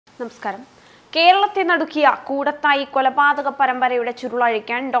നമസ്കാരം. കേരളത്തെ നടുക്കിയ കുdathai കൊലപാതക പരമ്പരയുടെ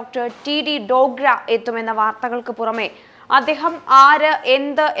ചുരുളഴിക്കാൻ ഡോക്ടർ ടി ഡോഗ്ര എത്തുമെന്ന വാർത്തകൾക്ക് പുറമെ അദ്ദേഹം ആര്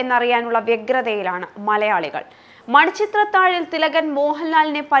എന്ത് എന്നറിയാനുള്ള വ്യഗ്രതയിലാണ് മലയാളികൾ. മണിച്ചിത്രത്താഴിൽ തിലകൻ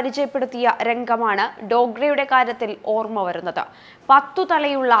മോഹൻലാലിനെ പരിചയപ്പെടുത്തിയ രംഗമാണ് ഡോഗ്രയുടെ കാര്യത്തിൽ ഓർമ്മ വരുന്നത്. 10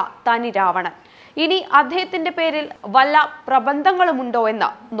 തലയുള്ള തനി രാവണൻ. ഇനി അദ്ദേഹത്തിന്റെ പേരിൽ വല്ല പ്രബന്ധങ്ങളുമുണ്ടോ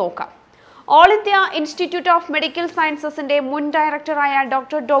എന്ന് നോക്കാം. All India institute of medical സയൻസസിന്റെ മുൻ ഡയറക്ടറായ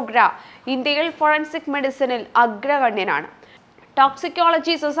ഡോക്ടർ ഡോഗ്ര ഇന്ത്യയിൽ ഫോറൻസിക് മെഡിസിനിൽ അഗ്രഗണ്യനാണ്.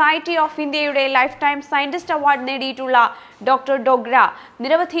 ടോക്സിക്കോളജി സൊസൈറ്റി ഓഫ് ഇന്ത്യയുടെ ലൈഫ് ടൈം സയന്റിസ്റ്റ് അവാർഡ് നേടിയിട്ടുള്ള ഡോക്ടർ ഡോഗ്ര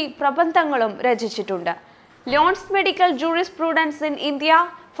നിരവധി പ്രബന്ധങ്ങളും രചിച്ചിട്ടുണ്ട്. Loans medical jurisprudence in India,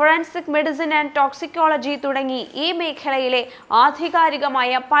 forensic medicine and toxicology തുടങ്ങി ഈ മേഖലയിലെ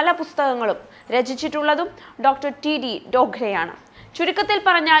ആധികാരികമായ പല പുസ്തകങ്ങളും രചിച്ചിട്ടുള്ളതും ഡോക്ടർ ടി ഡോഗ്രയാണ്. ചുരുക്കത്തിൽ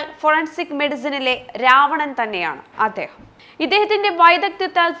പറഞ്ഞാൽ ഫോറൻസിക് മെഡിസിനിലെ രാവണൻ തന്നെയാണ് അദ്ദേഹം. ഇദ്ദേഹത്തിന്റെ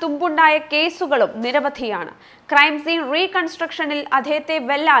വൈദഗ്ധ്യത്താൽ തുമ്പുണ്ടായ കേസുകളും നിരവധിയാണ്. ക്രൈം സീൻ റീകൺസ്ട്രക്ഷനിൽ അദ്ദേഹത്തെ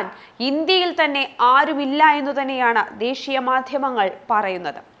വെല്ലാൻ ഇന്ത്യയിൽ തന്നെ ആരുമില്ല എന്നു തന്നെയാണ് ദേശീയ മാധ്യമങ്ങൾ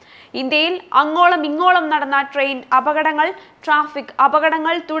പറയുന്നത്. ഇന്ത്യയിൽ അങ്ങോളം ഇങ്ങോളം നടന്ന ട്രെയിൻ അപകടങ്ങൾ, ട്രാഫിക്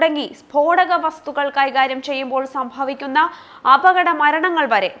അപകടങ്ങൾ തുടങ്ങി സ്ഫോടക വസ്തുക്കൾ കൈകാര്യം ചെയ്യുമ്പോൾ സംഭവിക്കുന്ന അപകട മരണങ്ങൾ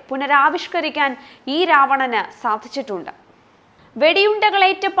വരെ പുനരാവിഷ്കരിക്കാൻ ഈ രാവണന് സാധിച്ചിട്ടുണ്ട്.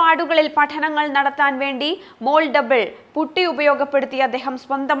 വെടിയുണ്ടകളേറ്റ പാടുകളിൽ പഠനങ്ങൾ നടത്താൻ വേണ്ടി മോൾഡബിൾ പുട്ടി ഉപയോഗപ്പെടുത്തി അദ്ദേഹം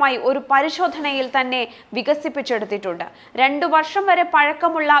സ്വന്തമായി ഒരു പരിശോധനയിൽ തന്നെ വികസിപ്പിച്ചെടുത്തിട്ടുണ്ട്. 2 വർഷം വരെ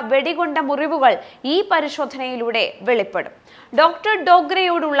പഴക്കമുള്ള വെടികൊണ്ട മുറിവുകൾ ഈ പരിശോധനയിലൂടെ വെളിപ്പെടും. ഡോക്ടർ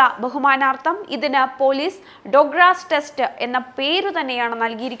ഡോഗ്രയോടുള്ള ബഹുമാനാർത്ഥം ഇതിന് പോലീസ് ഡോഗ്രാസ് ടെസ്റ്റ് എന്ന പേരു തന്നെയാണ്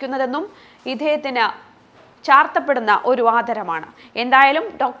നൽകിയിരിക്കുന്നതെന്നും ഇദ്ദേഹത്തിന് ചാർത്തപ്പെടുന്ന ഒരു ആദരമാണ്. എന്തായാലും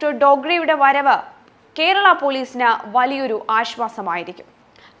ഡോക്ടർ ഡോഗ്രയുടെ വരവ് കേരള പോലീസിന് വലിയൊരു ആശ്വാസമായിരിക്കും.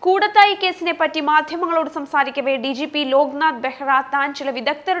 കുdathai കേസിനെ പറ്റി മാധ്യമങ്ങളോട് സംസാരിക്കവേ DGP ലോക്നാഥ് ബെഹ്റ താൻ ചില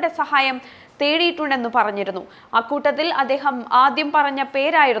വിദഗ്ധരുടെ സഹായം തേടിയിട്ടുണ്ടെന്ന് പറഞ്ഞിരുന്നു. അക്കൂട്ടത്തിൽ അദ്ദേഹം ആദ്യം പറഞ്ഞ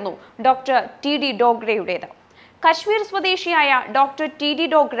പേരായിരുന്നു ഡോക്ടർ ടി ഡോഗ്രയുടേത്. കശ്മീർ സ്വദേശിയായ doctor T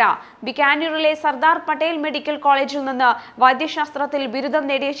Dogra ബിക്കാനീറിലെ Sardar Patel medical കോളേജിൽ നിന്ന് വൈദ്യശാസ്ത്രത്തിൽ ബിരുദം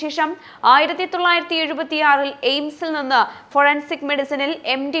നേടിയ ശേഷം 1976 എയിംസിൽ നിന്ന് ഫോറൻസിക് മെഡിസിനിൽ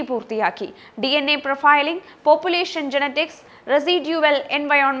MD പൂർത്തിയാക്കി. DNA profiling, population genetics, residual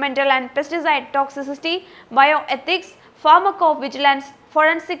എൻവയോൺമെന്റൽ and pesticide toxicity, bio ethics, pharmaco vigilance,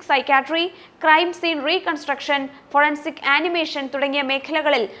 forensic psychiatry, crime scene reconstruction, forensic animation തുടങ്ങിയ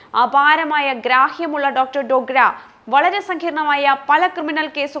മേഖലകളിൽ അപാരമായ ഗ്രാഹ്യമുള്ള ഡോക്ടർ ഡോഗ്ര വളരെ സങ്കീർണമായ പല ക്രിമിനൽ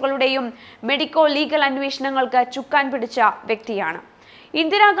കേസുകളുടെയും മെഡിക്കോ ലീഗൽ അന്വേഷണങ്ങൾക്ക് ചുക്കാൻ പിടിച്ച വ്യക്തിയാണ്.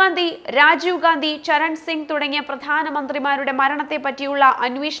 ഇന്ദിരാഗാന്ധി, രാജീവ് ഗാന്ധി, ചരൺ സിംഗ് തുടങ്ങിയ പ്രധാനമന്ത്രിമാരുടെ മരണത്തെ പറ്റിയുള്ള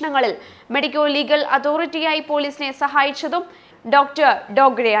അന്വേഷണങ്ങളിൽ മെഡിക്കോ ലീഗൽ അതോറിറ്റിയായി പോലീസിനെ സഹായിച്ചതും ഡോക്ടർ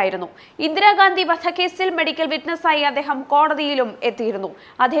ഡോഗ്രയായിരുന്നു. ഇന്ദിരാഗാന്ധി വധക്കേസിൽ മെഡിക്കൽ വിറ്റ്നസ്സായി അദ്ദേഹം കോടതിയിലും എത്തിയിരുന്നു.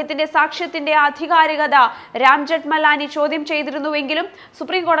 അദ്ദേഹത്തിന്റെ സാക്ഷ്യത്തിന്റെ ആധികാരികത രാം ജഠ്മലാനി ചോദ്യം ചെയ്തിരുന്നുവെങ്കിലും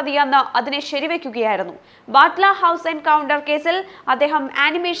സുപ്രീം കോടതി അന്ന് അതിനെ ശരിവെക്കുകയായിരുന്നു. ബാട്ല ഹൗസ് എൻകൗണ്ടർ കേസിൽ അദ്ദേഹം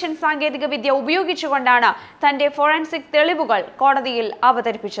ആനിമേഷൻ സാങ്കേതിക വിദ്യ ഉപയോഗിച്ചുകൊണ്ടാണ് തന്റെ ഫോറൻസിക് തെളിവുകൾ കോടതിയിൽ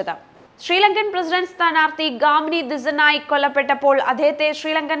അവതരിപ്പിച്ചത്. ശ്രീലങ്കൻ പ്രസിഡന്റ് സ്ഥാനാർത്ഥി ഗാമിനി ദിസനായി കൊല്ലപ്പെട്ടപ്പോൾ അദ്ദേഹത്തെ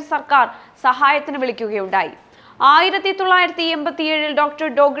ശ്രീലങ്കൻ സർക്കാർ സഹായത്തിന് വിളിക്കുകയുണ്ടായി. 1987 ഡോക്ടർ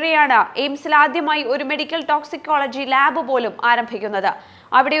ഡോഗ്രയാണ് എയിംസിൽ ആദ്യമായി ഒരു മെഡിക്കൽ ടോക്സിക്കോളജി ലാബ് പോലും ആരംഭിക്കുന്നത്.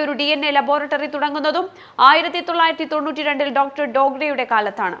 അവിടെ ഒരു DNA ലബോറട്ടറി തുടങ്ങുന്നതും 1992 ഡോക്ടർ ഡോഗ്രയുടെ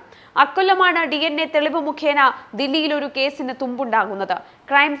കാലത്താണ്. അക്കൊല്ലമാണ് DNA തെളിവ് മുഖേന ദില്ലിയിൽ ഒരു കേസിന് തുമ്പുണ്ടാകുന്നത്.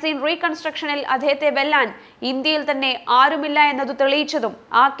 ക്രൈം സീൻ റീകൺസ്ട്രക്ഷനിൽ അദ്ദേഹത്തെ വെല്ലാൻ ഇന്ത്യയിൽ തന്നെ ആരുമില്ല എന്നത് തെളിയിച്ചതും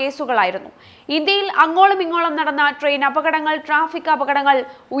ആ കേസുകളായിരുന്നു. ഇന്ത്യയിൽ അങ്ങോളം ഇങ്ങോളം നടന്ന ട്രെയിൻ അപകടങ്ങൾ, ട്രാഫിക് അപകടങ്ങൾ,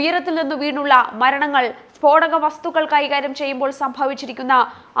 ഉയരത്തിൽ നിന്ന് വീണുള്ള മരണങ്ങൾ, സ്ഫോടക വസ്തുക്കൾ കൈകാര്യം ചെയ്യുമ്പോൾ സംഭവിച്ചിരിക്കുന്ന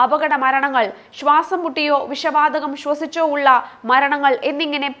അപകട മരണങ്ങൾ, ശ്വാസം മുട്ടിയോ വിഷവാതകം ശ്വസിച്ചോ ഉള്ള മരണങ്ങൾ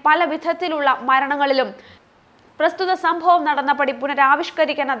എന്നിങ്ങനെ പല വിധത്തിലുള്ള മരണങ്ങളിലും പ്രസ്തുത സംഭവം നടന്നപടി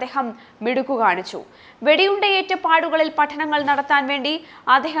പുനരാവിഷ്കരിക്കാൻ അദ്ദേഹം മിടുക്കു കാണിച്ചു. വെടിയുണ്ടയേറ്റ പാടുകളിൽ പഠനങ്ങൾ നടത്താൻ വേണ്ടി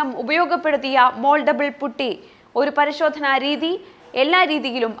അദ്ദേഹം ഉപയോഗപ്പെടുത്തിയ മോൾഡബിൾ പുട്ടി ഒരു പരിശോധനാ രീതി എല്ലാ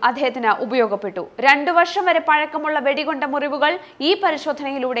രീതിയിലും അദ്ദേഹത്തിന് ഉപയോഗപ്പെട്ടു. 2 വർഷം വരെ പഴക്കമുള്ള വെടികൊണ്ട മുറിവുകൾ ഈ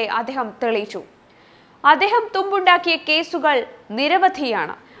പരിശോധനയിലൂടെ അദ്ദേഹം തെളിയിച്ചു. അദ്ദേഹം തുമ്പുണ്ടാക്കിയ കേസുകൾ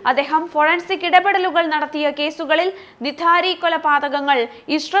നിരവധിയാണ്. അദ്ദേഹം ഫോറൻസിക് ഇടപെടലുകൾ നടത്തിയ കേസുകളിൽ നിഥാരി കൊലപാതകങ്ങൾ,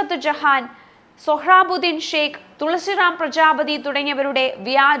 ഇഷ്റത്ത് ജഹാൻ, സൊഹ്റാബുദ്ദീൻ ഷേഖ്, തുളസിറാം പ്രജാപതി തുടങ്ങിയവരുടെ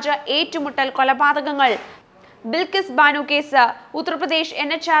വ്യാജ ഏറ്റുമുട്ടൽ കൊലപാതകങ്ങൾ, ബിൽക്കിസ് ബാനു കേസ്, ഉത്തർപ്രദേശ്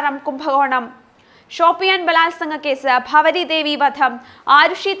NHRM കുംഭകോണം, ഷോപ്പിയാൻ ബലാത്സംഗ കേസ്, ഭവരി ദേവി വധം,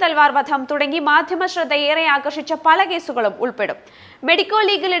 ആരുഷി തൽവാർ വധം തുടങ്ങി മാധ്യമ ശ്രദ്ധ ഏറെ ആകർഷിച്ച പല കേസുകളും ഉൾപ്പെടും. മെഡിക്കോ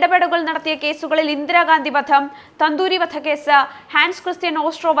ലീഗൽ ഇടപെടലുകൾ നടത്തിയ കേസുകളിൽ ഇന്ദിരാഗാന്ധി വധം, തന്തൂരി വധക്കേസ്, ഹാൻസ് ക്രിസ്ത്യൻ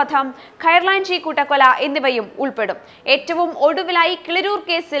ഓസ്ട്രോ വധം, ഖൈർലാൻജി കൂട്ടക്കൊല എന്നിവയും ഉൾപ്പെടും. ഏറ്റവും ഒടുവിലായി കിളിരൂർ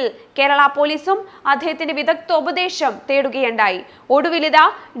കേസിൽ കേരള പോലീസും അദ്ദേഹത്തിന്റെ വിദഗ്ധ ഉപദേശം തേടുകയുണ്ടായി. ഒടുവിലിതാ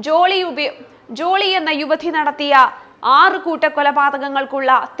ജോളി എന്ന യുവതി നടത്തിയ 6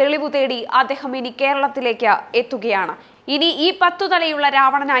 കൂട്ടക്കൊലപാതകങ്ങൾക്കുള്ള തെളിവ് തേടി അദ്ദേഹം ഇനി കേരളത്തിലേക്ക് എത്തുകയാണ്. ഇനി ഈ 10 തലയുള്ള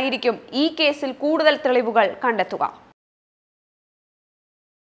രാവണനായിരിക്കും ഈ കേസിൽ കൂടുതൽ തെളിവുകൾ കണ്ടെത്തുക.